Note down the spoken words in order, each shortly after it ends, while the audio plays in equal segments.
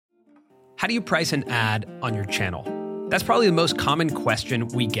How do you price an ad on your channel? That's probably the most common question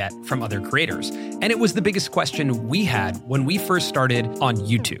we get from other creators. And it was the biggest question we had when we first started on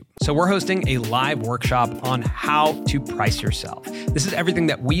YouTube. So we're hosting a live workshop on how to price yourself. This is everything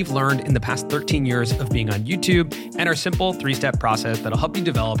that we've learned in the past 13 years of being on YouTube and our simple 3-step process that'll help you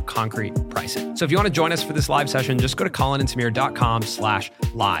develop concrete pricing. So if you want to join us for this live session, just go to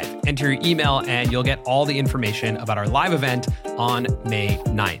colinandsamir.com/live. Enter your email and you'll get all the information about our live event on May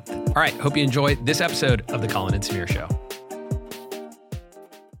 9th. All right, hope you enjoy this episode of The Colin and Samir Show.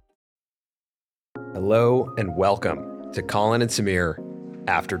 Hello and welcome to Colin and Samir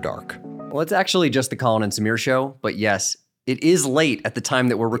After Dark. Well, it's actually just the Colin and Samir Show, but yes, it is late at the time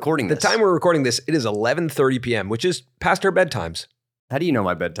that we're recording this. The time we're recording this, it is 11:30 p.m., which is past our bedtimes. How do you know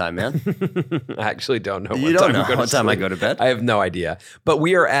my bedtime, man? I actually don't know. You don't know what time I go to bed? I have no idea. But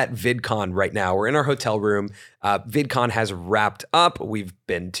we are at VidCon right now. We're in our hotel room. VidCon has wrapped up. We've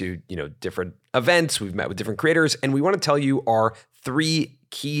been to different events. We've met with different creators, and we want to tell you our 3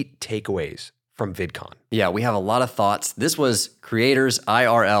 key takeaways from VidCon. Yeah, we have a lot of thoughts. This was creators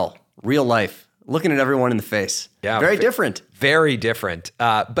IRL, real life, looking at everyone in the face. Yeah, very different. Very different,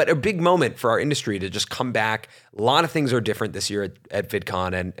 but a big moment for our industry to just come back. A lot of things are different this year at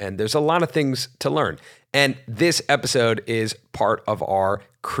VidCon, and there's a lot of things to learn. And this episode is part of our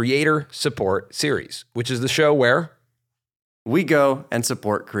Creator Support series, which is the show where we go and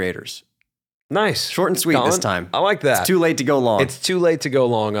support creators. Nice. Short and sweet this time. I like that. It's too late to go long. It's too late to go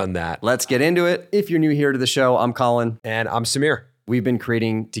long on that. Let's get into it. If you're new here to the show, I'm Colin. And I'm Samir. We've been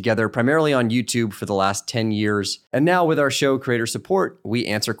creating together primarily on YouTube for the last 10 years. And now with our show, Creator Support, we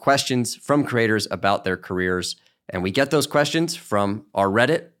answer questions from creators about their careers. And we get those questions from our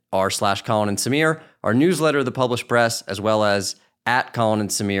Reddit, r/Colin and Samir, our newsletter, The Published Press, as well as at Colin and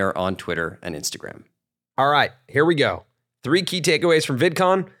Samir on Twitter and Instagram. All right, here we go. 3 key takeaways from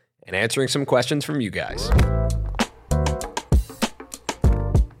VidCon and answering some questions from you guys.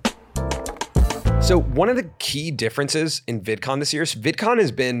 So one of the key differences in VidCon this year is VidCon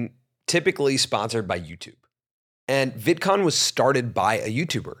has been typically sponsored by YouTube. And VidCon was started by a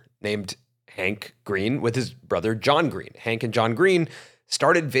YouTuber named Hank Green with his brother John Green. Hank and John Green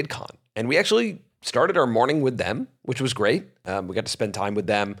started VidCon. And we actually started our morning with them, which was great. We got to spend time with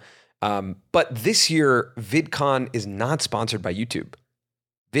them. But this year, VidCon is not sponsored by YouTube.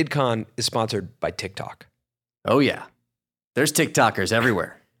 VidCon is sponsored by TikTok. Oh, yeah. There's TikTokers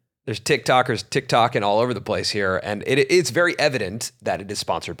everywhere. There's TikTokers TikToking all over the place here. And it's very evident that it is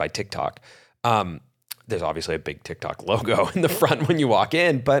sponsored by TikTok. There's obviously a big TikTok logo in the front when you walk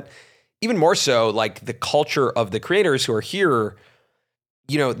in. But even more so, like the culture of the creators who are here,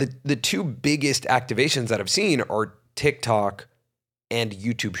 the 2 biggest activations that I've seen are TikTok and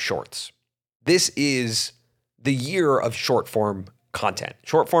YouTube Shorts. This is the year of short form content.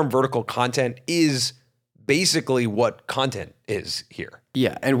 Short form vertical content is basically what content is here.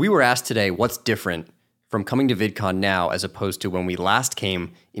 Yeah, and we were asked today what's different from coming to VidCon now as opposed to when we last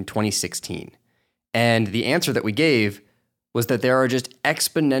came in 2016. And the answer that we gave was that there are just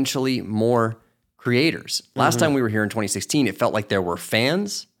exponentially more creators. Last time we were here in 2016, it felt like there were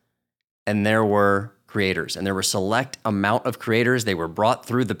fans and there were creators, and there were a select amount of creators. They were brought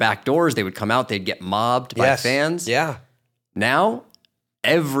through the back doors. They would come out, they'd get mobbed by fans. Yeah. Now,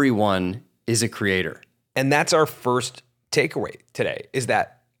 everyone is a creator. And that's our first takeaway today, is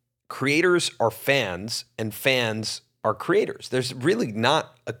that creators are fans and fans are creators. There's really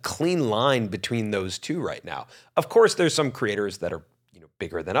not a clean line between those two right now. Of course, there's some creators that are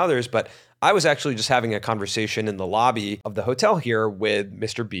bigger than others, but I was actually just having a conversation in the lobby of the hotel here with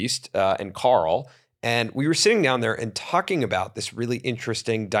Mr. Beast and Carl, and we were sitting down there and talking about this really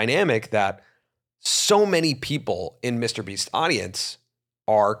interesting dynamic that so many people in Mr. Beast's audience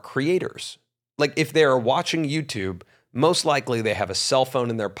are creators. Like if they're watching YouTube, most likely they have a cell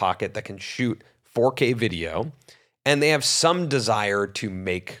phone in their pocket that can shoot 4K video, and they have some desire to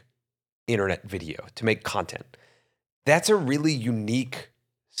make internet video, to make content. That's a really unique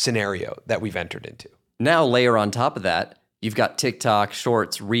scenario that we've entered into. Now layer on top of that, you've got TikTok,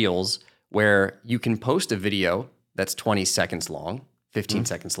 Shorts, Reels, where you can post a video that's 20 seconds long, 15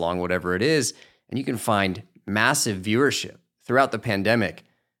 seconds long, whatever it is, and you can find massive viewership. Throughout the pandemic,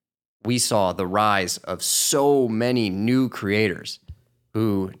 we saw the rise of so many new creators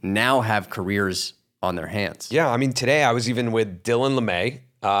who now have careers on their hands. Yeah, I mean, today I was even with Dylan LeMay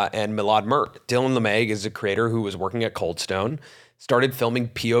and Milad Mert. Dylan LeMay is a creator who was working at Cold Stone, started filming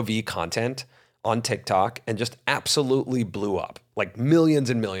POV content on TikTok and just absolutely blew up. Like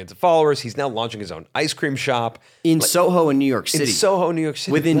millions and millions of followers. He's now launching his own ice cream shop. In Soho in New York City. In Soho, New York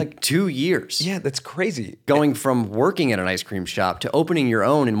City. Within 2 years. Yeah, that's crazy. Going from working at an ice cream shop to opening your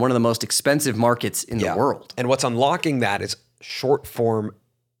own in one of the most expensive markets in the world. And what's unlocking that is short form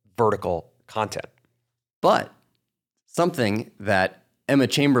vertical content. But something that Emma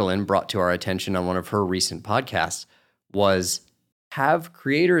Chamberlain brought to our attention on one of her recent podcasts was, have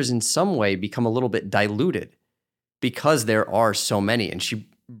creators in some way become a little bit diluted because there are so many? And she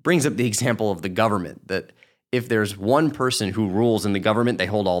brings up the example of the government, that if there's one person who rules in the government, they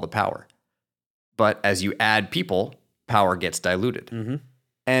hold all the power. But as you add people, power gets diluted. Mm-hmm.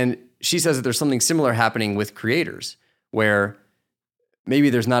 And she says that there's something similar happening with creators, where maybe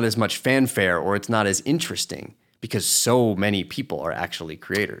there's not as much fanfare or it's not as interesting because so many people are actually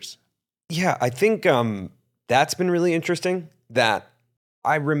creators. Yeah, I think that's been really interesting. That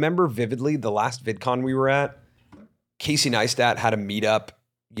I remember vividly the last VidCon we were at, Casey Neistat had a meetup,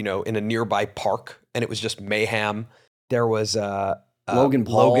 in a nearby park, and it was just mayhem. There was Logan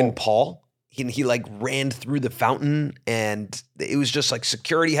Paul. He like ran through the fountain, and it was just like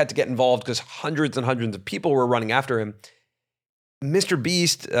security had to get involved because hundreds and hundreds of people were running after him. Mr.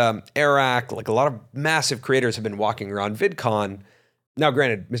 Beast, Eric, like a lot of massive creators have been walking around VidCon. Now,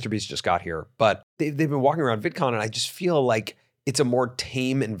 granted, Mr. Beast just got here, but they've been walking around VidCon, and I just feel like it's a more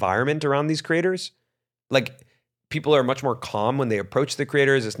tame environment around these creators. Like, people are much more calm when they approach the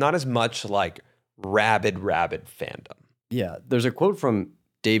creators. It's not as much like rabid fandom. Yeah, there's a quote from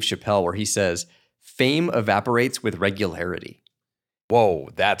Dave Chappelle where he says, "Fame evaporates with regularity." Whoa,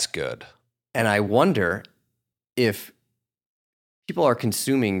 that's good. And I wonder if people are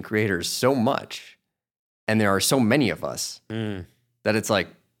consuming creators so much, and there are so many of us, that it's like,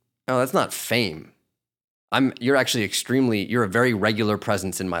 oh, that's not fame. You're a very regular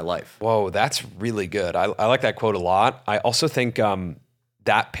presence in my life. Whoa, that's really good. I like that quote a lot. I also think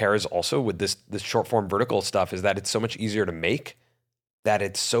that pairs also with this short form vertical stuff, is that it's so much easier to make, that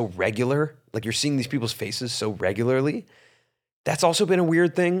it's so regular. Like, you're seeing these people's faces so regularly. That's also been a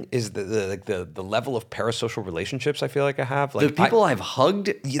weird thing, is the level of parasocial relationships I feel like I have. Like, the people I've hugged,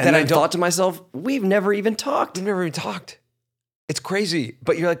 and I've thought to myself, we've never even talked. It's crazy.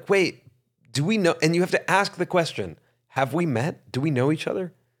 But you're like, wait, do we know? And you have to ask the question, have we met? Do we know each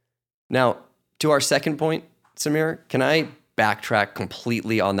other? Now, to our second point, Samir, can I backtrack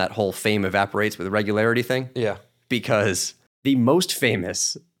completely on that whole fame evaporates with regularity thing? Yeah. Because the most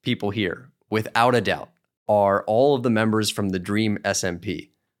famous people here, without a doubt, are all of the members from the Dream SMP,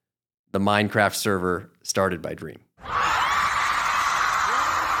 the Minecraft server started by Dream.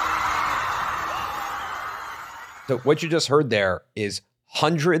 So what you just heard there is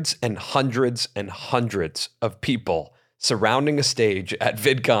hundreds and hundreds and hundreds of people surrounding a stage at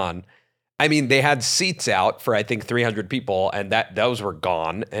VidCon. I mean, they had seats out for, I think, 300 people, and those were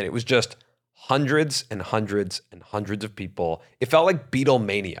gone. And it was just hundreds and hundreds and hundreds of people. It felt like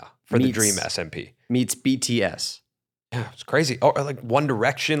Beatlemania for the Dream SMP. Meets BTS. Yeah, it's crazy. Or like One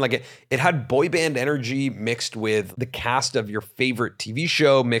Direction. Like it had boy band energy mixed with the cast of your favorite TV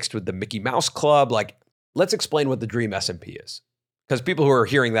show, mixed with the Mickey Mouse Club. Like, let's explain what the Dream SMP is. Because people who are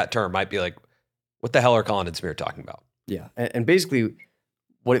hearing that term might be like, what the hell are Colin and Samir talking about? Yeah. And basically,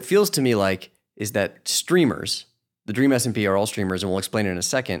 what it feels to me like is that streamers, the Dream SMP are all streamers, and we'll explain it in a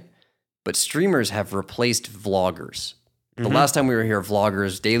second, but streamers have replaced vloggers. The last time we were here,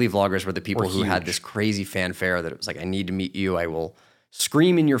 daily vloggers were the people who had this crazy fanfare that it was like, I need to meet you. I will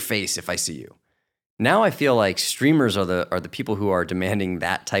scream in your face if I see you. Now I feel like streamers are the people who are demanding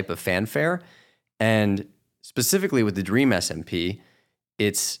that type of fanfare. And specifically with the Dream SMP,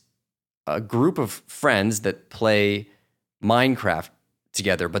 it's a group of friends that play Minecraft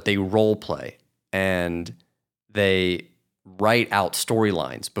together, but they role play and they write out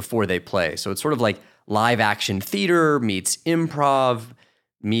storylines before they play. So it's sort of like live action theater meets improv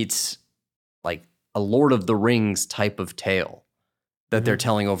meets like a Lord of the Rings type of tale that they're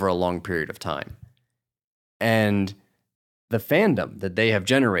telling over a long period of time. And the fandom that they have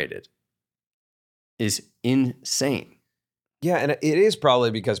generated is insane. Yeah, and it is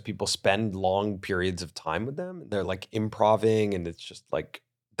probably because people spend long periods of time with them, and they're like improving, and it's just like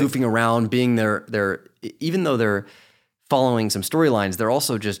goofing around, being they're even though they're following some storylines, they're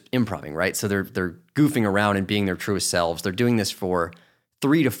also just improving, right? So they're goofing around and being their truest selves. They're doing this for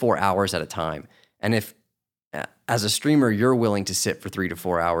 3 to 4 hours at a time. And if as a streamer you're willing to sit for 3 to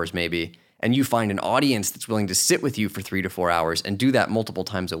 4 hours maybe, and you find an audience that's willing to sit with you for 3 to 4 hours and do that multiple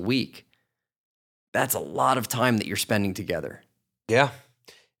times a week, that's a lot of time that you're spending together. Yeah.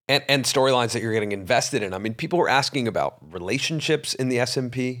 And storylines that you're getting invested in. I mean, people were asking about relationships in the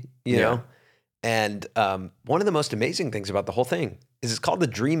SMP, you know? And one of the most amazing things about the whole thing is it's called the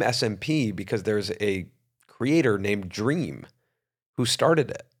Dream SMP because there's a creator named Dream who started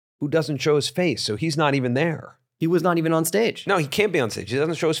it, who doesn't show his face. So he's not even there. He was not even on stage. No, he can't be on stage. He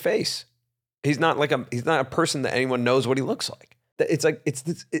doesn't show his face. He's not a person that anyone knows what he looks like.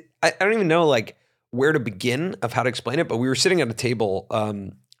 I don't even know like where to begin of how to explain it, but we were sitting at a table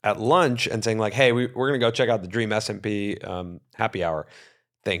at lunch and saying like, hey, we're going to go check out the Dream SMP happy hour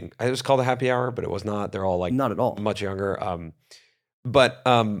thing. It was called a happy hour, but it was not. They're all like Not at all. much younger. But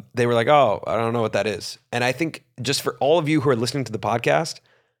they were like, oh, I don't know what that is. And I think just for all of you who are listening to the podcast,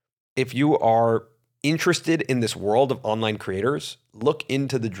 if you are interested in this world of online creators, look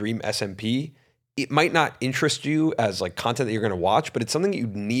into the Dream SMP. It might not interest you as like content that you're going to watch, but it's something you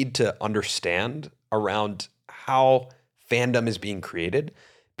need to understand around how fandom is being created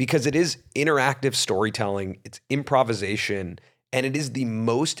because it is interactive storytelling, it's improvisation, and it is the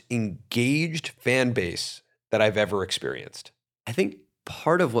most engaged fan base that I've ever experienced. I think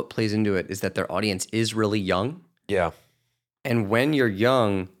part of what plays into it is that their audience is really young. Yeah. And when you're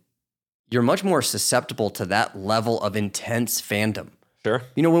young, you're much more susceptible to that level of intense fandom. Sure.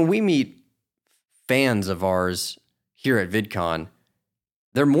 You know, when we meet fans of ours here at VidCon,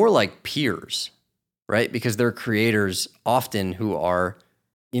 they're more like peers, right? Because they're creators often who are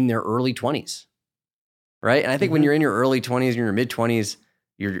in their early 20s, right? And I think when you're in your early 20s, you're in your mid 20s,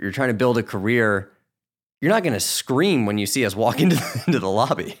 you're trying to build a career, you're not going to scream when you see us walk into the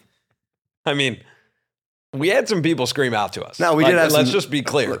lobby. I mean, we had some people scream out to us. No, we did have let's some, just be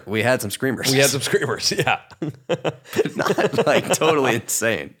clear. Look, we had some screamers. We had some screamers, yeah. But not like totally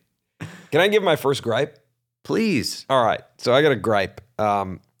insane. Can I give my first gripe? Please. All right. So I got a gripe.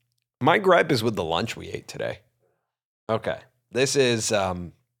 My gripe is with the lunch we ate today. Okay. This is,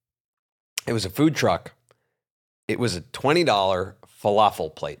 it was a food truck. It was a $20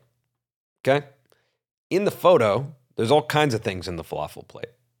 falafel plate. Okay. In the photo, there's all kinds of things in the falafel plate.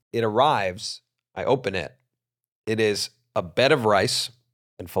 It arrives, I open it. It is a bed of rice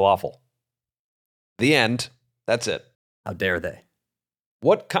and falafel. The end. That's it. How dare they?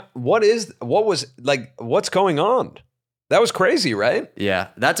 What's going on? That was crazy, right? Yeah,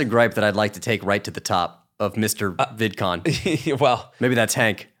 that's a gripe that I'd like to take right to the top of Mr. VidCon. Well, Maybe that's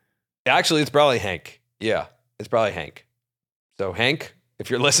Hank. actually, it's probably Hank. Yeah, it's probably Hank. So Hank, if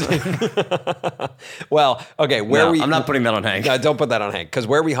you're listening. Well, okay, I'm not putting that on Hank. No, don't put that on Hank. Because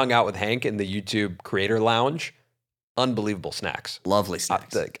where we hung out with Hank in the YouTube Creator Lounge, unbelievable snacks. Lovely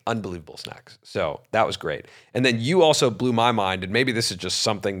snacks. Unbelievable snacks. So that was great. And then you also blew my mind, and maybe this is just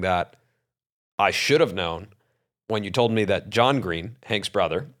something that I should have known when you told me that John Green, Hank's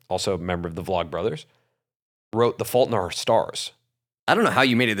brother, also a member of the Vlog Brothers, wrote The Fault in Our Stars. I don't know how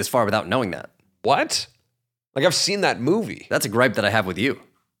you made it this far without knowing that. What? Like, I've seen that movie. That's a gripe that I have with you.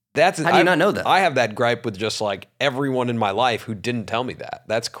 How do you not know that? I have that gripe with just like everyone in my life who didn't tell me that.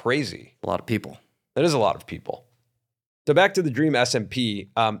 That's crazy. A lot of people. That is a lot of people. So back to the Dream SMP.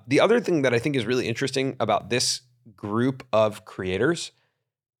 The other thing that I think is really interesting about this group of creators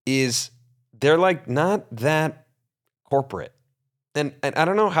is they're like not that corporate. And I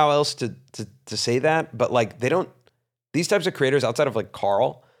don't know how else to say that, but like these types of creators outside of like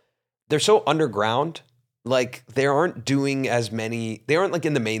Carl, they're so underground. Like they aren't doing as many, they aren't like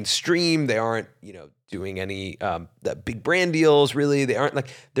in the mainstream. They aren't, doing any the big brand deals really. They aren't like,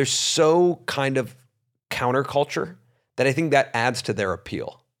 they're so kind of counterculture that I think that adds to their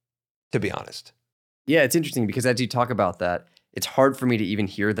appeal, to be honest. Yeah, it's interesting because as you talk about that, it's hard for me to even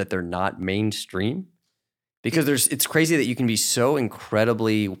hear that they're not mainstream because it's crazy that you can be so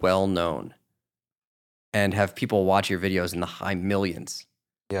incredibly well known and have people watch your videos in the high millions.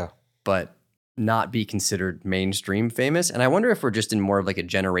 Yeah. But not be considered mainstream famous. And I wonder if we're just in more of like a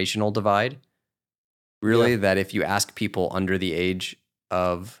generational divide. Really, that if you ask people under the age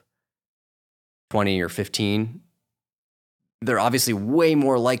of 20 or 15, they're obviously way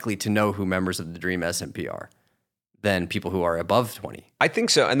more likely to know who members of the Dream SMP are than people who are above 20. I think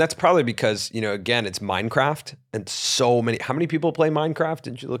so. And that's probably because, again, it's Minecraft and how many people play Minecraft?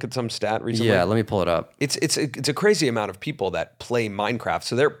 Did you look at some stat recently? Yeah, let me pull it up. It's a crazy amount of people that play Minecraft.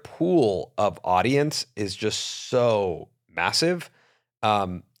 So their pool of audience is just so massive.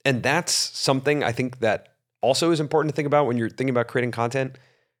 And that's something I think that also is important to think about when you're thinking about creating content.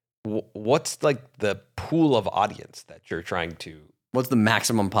 What's like the pool of audience that you're trying to... What's the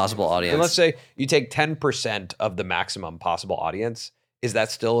maximum possible audience? And let's say you take 10% of the maximum possible audience. Is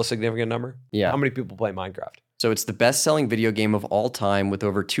that still a significant number? Yeah. How many people play Minecraft? So it's the best-selling video game of all time with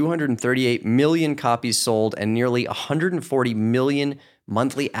over 238 million copies sold and nearly 140 million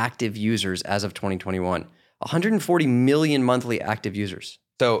monthly active users as of 2021. 140 million monthly active users.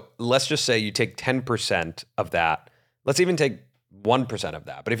 So let's just say you take 10% of that. Let's even take 1% of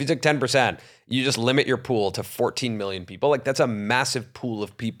that. But if you took 10%, you just limit your pool to 14 million people. Like that's a massive pool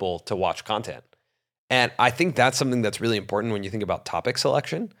of people to watch content. And I think that's something that's really important when you think about topic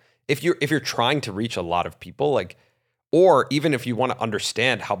selection. If you're trying to reach a lot of people, like, or even if you want to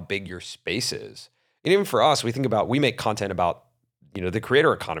understand how big your space is. And even for us, we make content about, the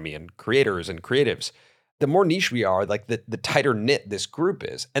creator economy and creators and creatives. The more niche we are, like the tighter knit this group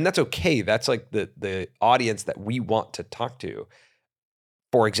is. And that's okay. That's like the audience that we want to talk to.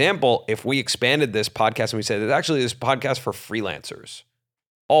 For example, if we expanded this podcast and we said, there's actually this podcast for freelancers,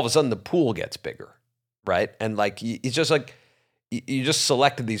 all of a sudden the pool gets bigger, right? And like, it's just like, you just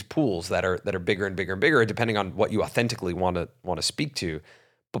selected these pools that are bigger and bigger and bigger, depending on what you authentically want to speak to.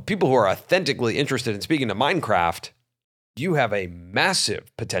 But people who are authentically interested in speaking to Minecraft, you have a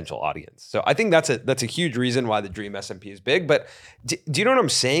massive potential audience. So I think that's a huge reason why the Dream SMP is big. But do you know what I'm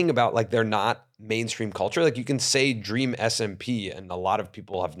saying about like they're not mainstream culture? Like you can say Dream SMP and a lot of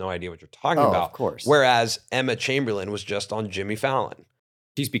people have no idea what you're talking about. Of course. Whereas Emma Chamberlain was just on Jimmy Fallon.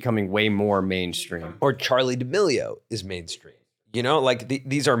 She's becoming way more mainstream. Or Charlie D'Amelio is mainstream. Like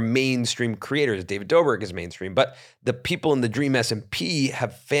these are mainstream creators. David Dobrik is mainstream. But the people in the Dream SMP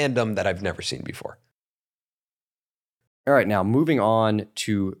have fandom that I've never seen before. All right, now moving on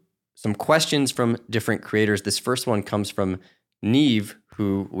to some questions from different creators. This first one comes from Neve,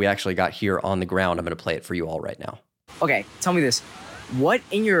 who we actually got here on the ground. I'm going to play it for you all right now. Okay, tell me this. What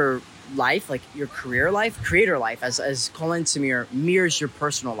in your life, like your career life, creator life, as Colin Samir, mirrors your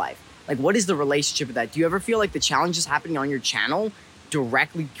personal life? Like, what is the relationship with that? Do you ever feel like the challenges happening on your channel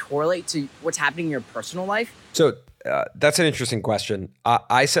directly correlate to what's happening in your personal life? So that's an interesting question.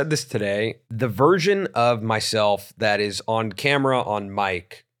 I said this today. The version of myself that is on camera, on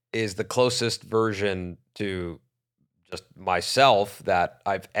mic, is the closest version to just myself that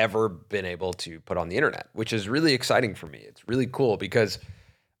I've ever been able to put on the internet, which is really exciting for me. It's really cool because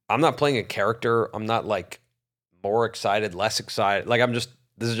I'm not playing a character. I'm not like more excited, less excited. Like this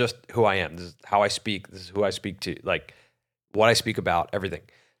is just who I am. This is how I speak. This is who I speak to, like what I speak about, everything.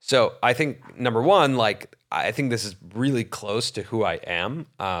 So I think number one, like I think this is really close to who I am,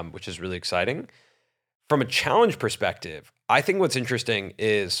 which is really exciting. From a challenge perspective, I think what's interesting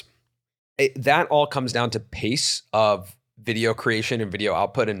is that all comes down to pace of video creation and video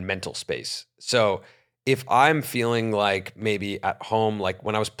output and mental space. So if I'm feeling like maybe at home, like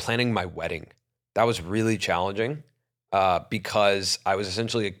when I was planning my wedding, that was really challenging because I was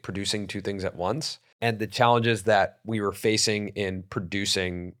essentially producing two things at once. And the challenges that we were facing in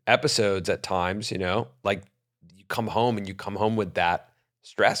producing episodes at times, like you come home with that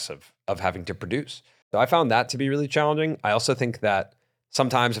stress of having to produce. So I found that to be really challenging. I also think that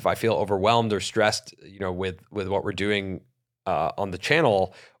sometimes if I feel overwhelmed or stressed, with what we're doing on the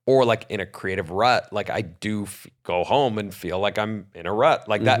channel, or like in a creative rut, like I do go home and feel like I'm in a rut,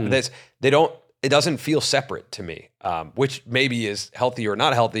 like that. It doesn't feel separate to me, which maybe is healthy or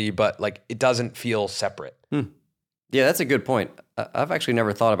not healthy, but like it doesn't feel separate. Yeah, that's a good point. I've actually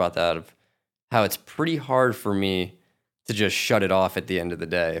never thought about that, of how it's pretty hard for me to just shut it off at the end of the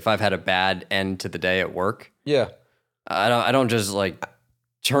day. If I've had a bad end to the day at work, yeah, I don't just like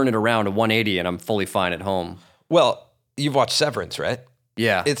turn it around to 180 and I'm fully fine at home. Well, you've watched Severance, right?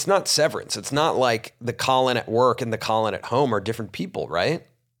 Yeah. It's not Severance. It's not like the Colin at work and the Colin at home are different people, right?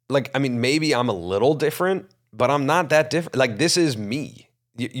 Like, I mean, maybe I'm a little different, but I'm not that different. Like, this is me.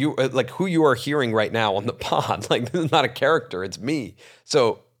 You like who you are hearing right now on the pod. Like, this is not a character. It's me.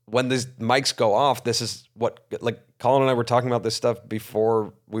 So when these mics go off, this is what, like, Colin and I were talking about this stuff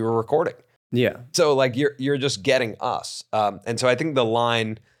before we were recording. Yeah. So like, you're just getting us. And so I think the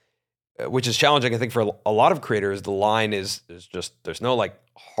line, which is challenging, I think for a lot of creators, the line is just, there's no like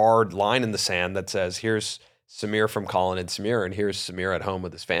hard line in the sand that says, here's Samir from Colin and Samir, and here's Samir at home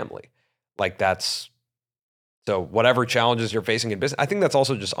with his family. Like so whatever challenges you're facing in business, I think that's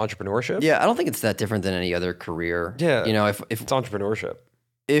also just entrepreneurship. Yeah, I don't think it's that different than any other career. Yeah. If it's entrepreneurship.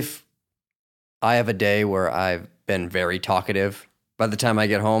 If I have a day where I've been very talkative, by the time I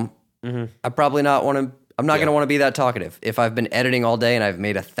get home, I'm not going to want to be that talkative. If I've been editing all day and I've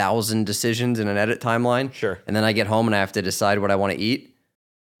made 1,000 decisions in an edit timeline, sure, and then I get home and I have to decide what I want to eat,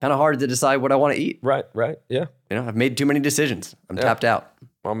 kind of hard to decide what I want to eat. Right, yeah. I've made too many decisions. I'm tapped out.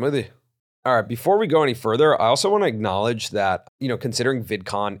 I'm with you. All right, before we go any further, I also want to acknowledge that, considering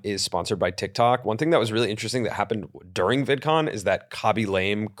VidCon is sponsored by TikTok, one thing that was really interesting that happened during VidCon is that Khaby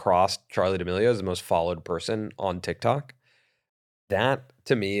Lame crossed Charlie D'Amelio as the most followed person on TikTok. That,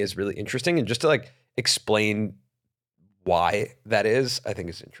 to me, is really interesting. And just to, like, explain why that is, I think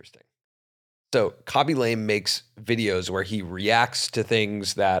is interesting. So Cobby Lame makes videos where he reacts to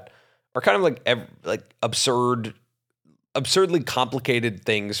things that are kind of like absurdly complicated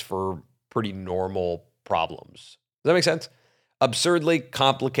things for pretty normal problems. Does that make sense? Absurdly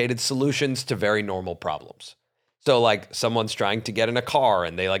complicated solutions to very normal problems. So like someone's trying to get in a car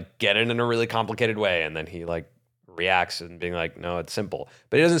and they like get in a really complicated way, and then he like reacts and being like, no, it's simple.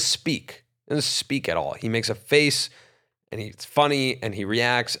 But he doesn't speak. He doesn't speak at all. He makes a face and it's funny and he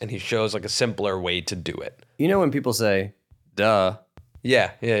reacts and he shows like a simpler way to do it. You know when people say, duh.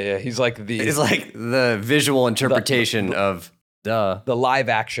 Yeah. He's like It's like the visual interpretation of duh. The live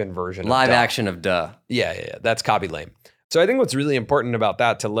action version Live of duh. action of duh. Yeah. That's Cobby Lame. So I think what's really important about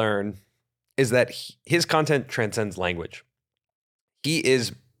that to learn is that his content transcends language. He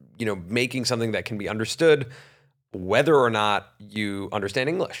is, making something that can be understood whether or not you understand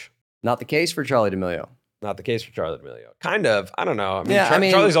English. Not the case for Charli D'Amelio. Not the case for Charli D'Amelio. Kind of. I don't know.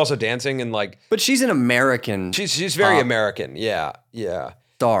 Charli's also dancing and like... But she's an American... She's very American. Yeah.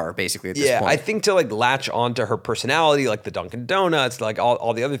 Star, basically, at this point. Yeah, I think to like latch onto her personality, like the Dunkin' Donuts, like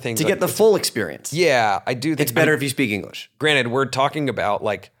all the other things. To get the full experience. Yeah, I do think... It's better if you speak English. Granted, we're talking about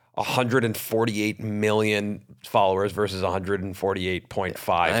like 148 million followers versus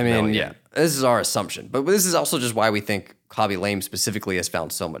 148.5 million. Yeah. This is our assumption. But this is also just why we think Cobby Lame specifically has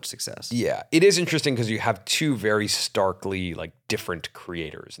found so much success. Yeah, it is interesting because you have two very starkly like different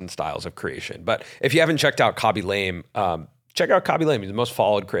creators and styles of creation. But if you haven't checked out Cobby Lame, check out Cobby Lame. He's the most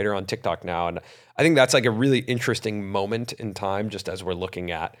followed creator on TikTok now. And I think that's like a really interesting moment in time, just as we're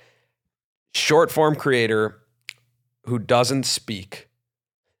looking at short form creator who doesn't speak.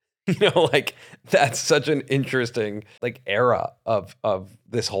 Like that's such an interesting like era of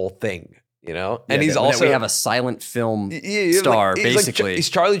this whole thing. And he's also... We have a silent film star, basically. He's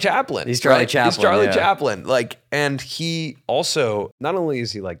Charlie Chaplin. He's Charlie Chaplin. He's Charlie Chaplin. And he also, not only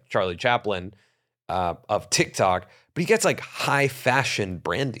is he like Charlie Chaplin of TikTok, but he gets like high fashion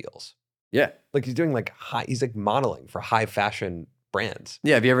brand deals. Yeah. Like he's doing like he's like modeling for high fashion brands.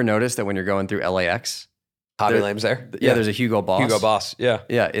 Yeah. Have you ever noticed that when you're going through LAX? Cobby Lame's there? Yeah, there's a Hugo Boss. Hugo Boss, yeah.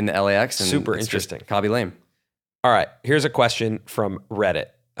 Yeah, in the LAX. And super interesting. Cobby Lame. All right, here's a question from Reddit.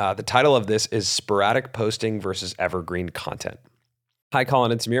 The title of this is Sporadic Posting versus Evergreen Content. Hi,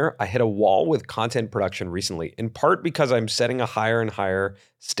 Colin and Samir. I hit a wall with content production recently, in part because I'm setting a higher and higher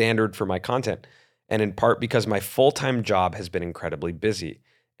standard for my content, and in part because my full-time job has been incredibly busy.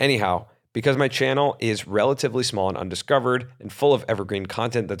 Anyhow, because my channel is relatively small and undiscovered and full of evergreen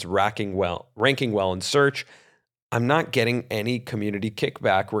content that's ranking well in search, I'm not getting any community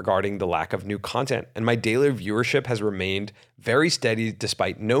kickback regarding the lack of new content, and my daily viewership has remained very steady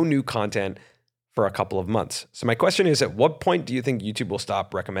despite no new content for a couple of months. So my question is, at what point do you think YouTube will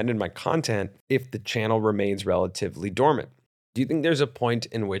stop recommending my content if the channel remains relatively dormant? Do you think there's a point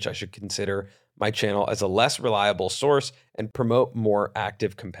in which I should consider my channel as a less reliable source and promote more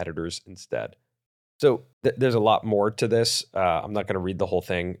active competitors instead? So there's a lot more to this. I'm not going to read the whole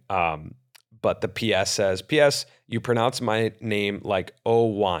thing. But the PS says, P.S. You pronounce my name like O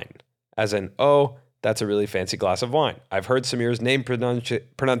wine, as in, oh, that's a really fancy glass of wine. I've heard Samir's name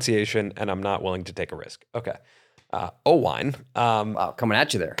pronunciation, and I'm not willing to take a risk. Okay. O wine. Wow, coming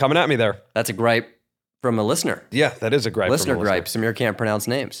at you there. Coming at me there. That's a gripe from a listener. Yeah, that is a gripe Listener from a gripe. Samir can't pronounce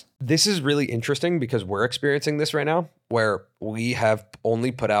names. This is really interesting because we're experiencing this right now, where we have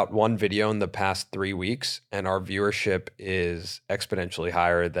only put out one video in the past 3 weeks, and our viewership is exponentially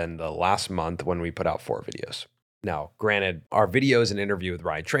higher than the last month when we put out 4 videos. Now, granted, our video is an interview with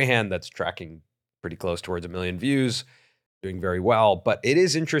Ryan Trahan that's tracking pretty close towards 1 million views, doing very well. But it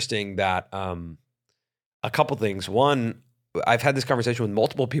is interesting that a couple things. One, I've had this conversation with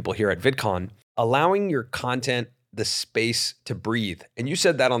multiple people here at VidCon, allowing your content the space to breathe. And you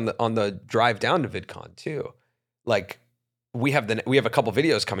said that on the drive down to VidCon too. Like we have a couple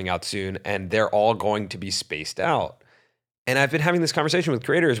videos coming out soon, and they're all going to be spaced out. And I've been having this conversation with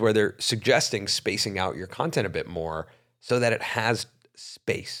creators where they're suggesting spacing out your content a bit more so that it has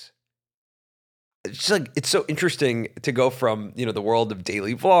space. It's just like, it's so interesting to go from, the world of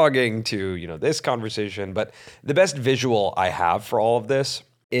daily vlogging to, this conversation. But the best visual I have for all of this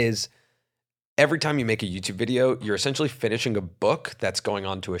is every time you make a YouTube video, you're essentially finishing a book that's going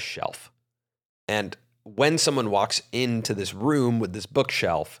onto a shelf. And when someone walks into this room with this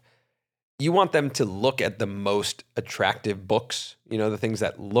bookshelf, you want them to look at the most attractive books, the things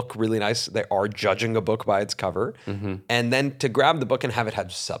that look really nice. They are judging a book by its cover. Mm-hmm. And then to grab the book and have it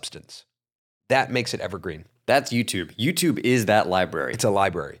have substance. That makes it evergreen. That's YouTube. YouTube is that library. It's a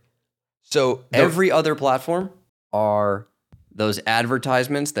library. So every other platform are those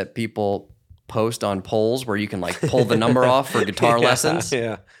advertisements that people post on polls where you can like pull the number off for guitar lessons.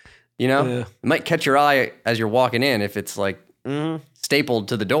 Yeah. You know, Yeah. it might catch your eye as you're walking in if it's like stapled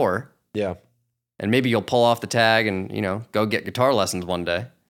to the door. Yeah. And maybe you'll pull off the tag and, you know, go get guitar lessons one day.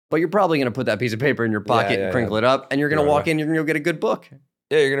 But you're probably going to put that piece of paper in your pocket and crinkle it up, and you're going to walk in and you'll get a good book.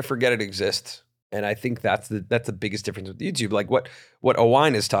 Yeah, you're going to forget it exists. And I think that's the biggest difference with YouTube. Like what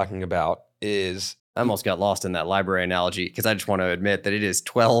Owine is talking about is... I almost got lost in that library analogy because I just want to admit that it is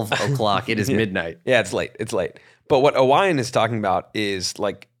 12 o'clock. It is midnight. Yeah, it's late. It's late. But what Owine is talking about is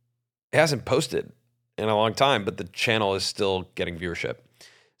like, it hasn't posted in a long time, but the channel is still getting viewership.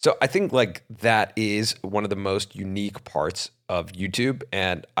 So I think like that is one of the most unique parts of YouTube.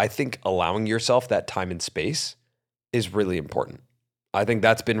 And I think allowing yourself that time and space is really important. I think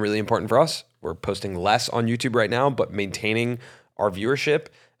that's been really important for us. We're posting less on YouTube right now, but maintaining our viewership.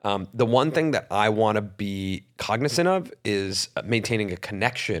 The one thing that I want to be cognizant of is maintaining a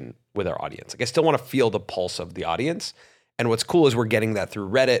connection with our audience. Like I still want to feel the pulse of the audience. And what's cool is we're getting that through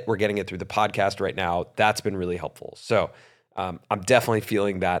Reddit. We're getting it through the podcast right now. That's been really helpful. So I'm definitely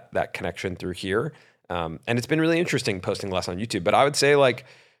feeling that connection through here. And it's been really interesting posting less on YouTube. But I would say like,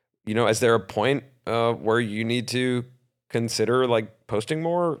 you know, is there a point where you need to consider like posting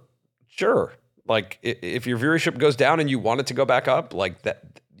more? Sure. Like if your viewership goes down and you want it to go back up, like that,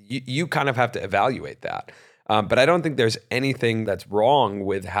 you kind of have to evaluate that. But I don't think there's anything that's wrong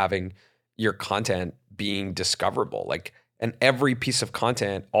with having your content being discoverable. Like, and every piece of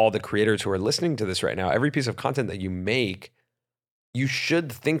content, all the creators who are listening to this right now, every piece of content that you make, you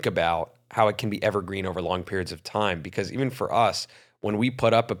should think about how it can be evergreen over long periods of time. Because even for us, when we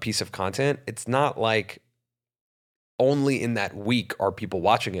put up a piece of content, it's not like only in that week are people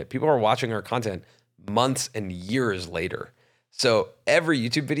watching it. People are watching our content months and years later. So every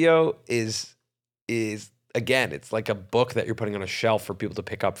YouTube video is again, it's like a book that you're putting on a shelf for people to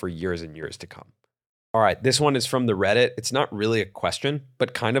pick up for years and years to come. All right, this one is from the Reddit. It's not really a question,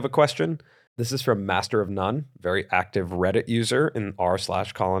 but kind of a question. This is from Master of None, very active Reddit user in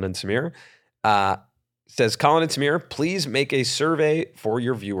r/Colin and Samir. Says, Colin and Samir, please make a survey for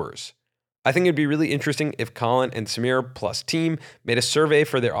your viewers. I think it'd be really interesting if Colin and Samir plus team made a survey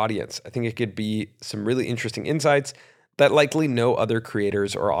for their audience. I think it could be some really interesting insights that likely no other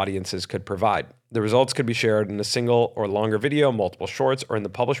creators or audiences could provide. The results could be shared in a single or longer video, multiple shorts, or in the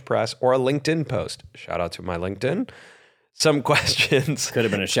published press, or a LinkedIn post. Shout out to my LinkedIn. Some questions. Could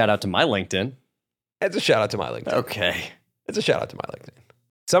have been a shout out to my LinkedIn. It's a shout out to my LinkedIn. Okay. It's a shout out to my LinkedIn.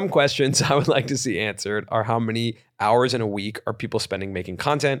 Some questions I would like to see answered are how many hours in a week are people spending making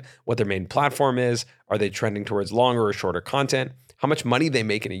content, what their main platform is, are they trending towards longer or shorter content, how much money they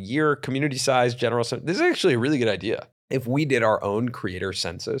make in a year, community size, general. This is actually a really good idea. If we did our own creator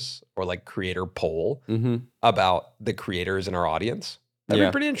census or like creator poll about the creators in our audience, that'd be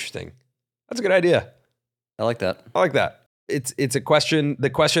pretty interesting. That's a good idea. I like that. I like that. It's a question. The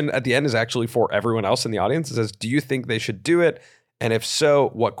question at the end is actually for everyone else in the audience. It says, do you think they should do it? And if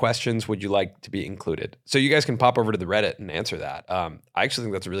so, what questions would you like to be included? So you guys can pop over to the Reddit and answer that. I actually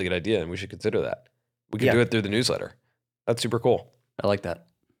think that's a really good idea and we should consider that. We could do it through the newsletter. That's super cool. I like that.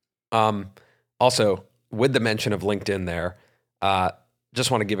 Also, with the mention of LinkedIn there,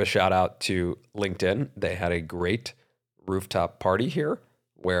 just want to give a shout out to LinkedIn. They had a great rooftop party here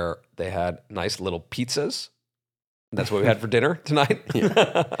where they had nice little pizzas. That's what we had for dinner tonight.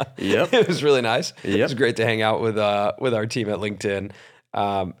 Yep. It was really nice. Yep. It was great to hang out with our team at LinkedIn.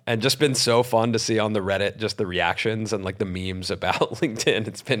 And just been so fun to see on the Reddit, just the reactions and like the memes about LinkedIn.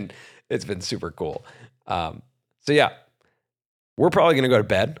 It's been super cool. So yeah, we're probably going to go to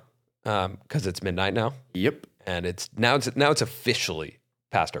bed. Because it's midnight now. Yep. And it's officially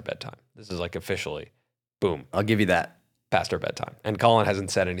past our bedtime. This is like officially, boom, I'll give you that. past our bedtime. And Colin hasn't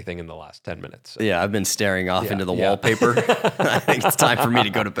said anything in the last 10 minutes. So. Yeah, I've been staring off into the wallpaper. I think it's time for me to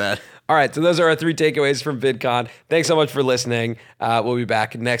go to bed. All right, so those are our 3 takeaways from VidCon. Thanks so much for listening. We'll be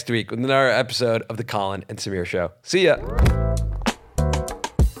back next week with another episode of the Colin and Samir Show. See ya.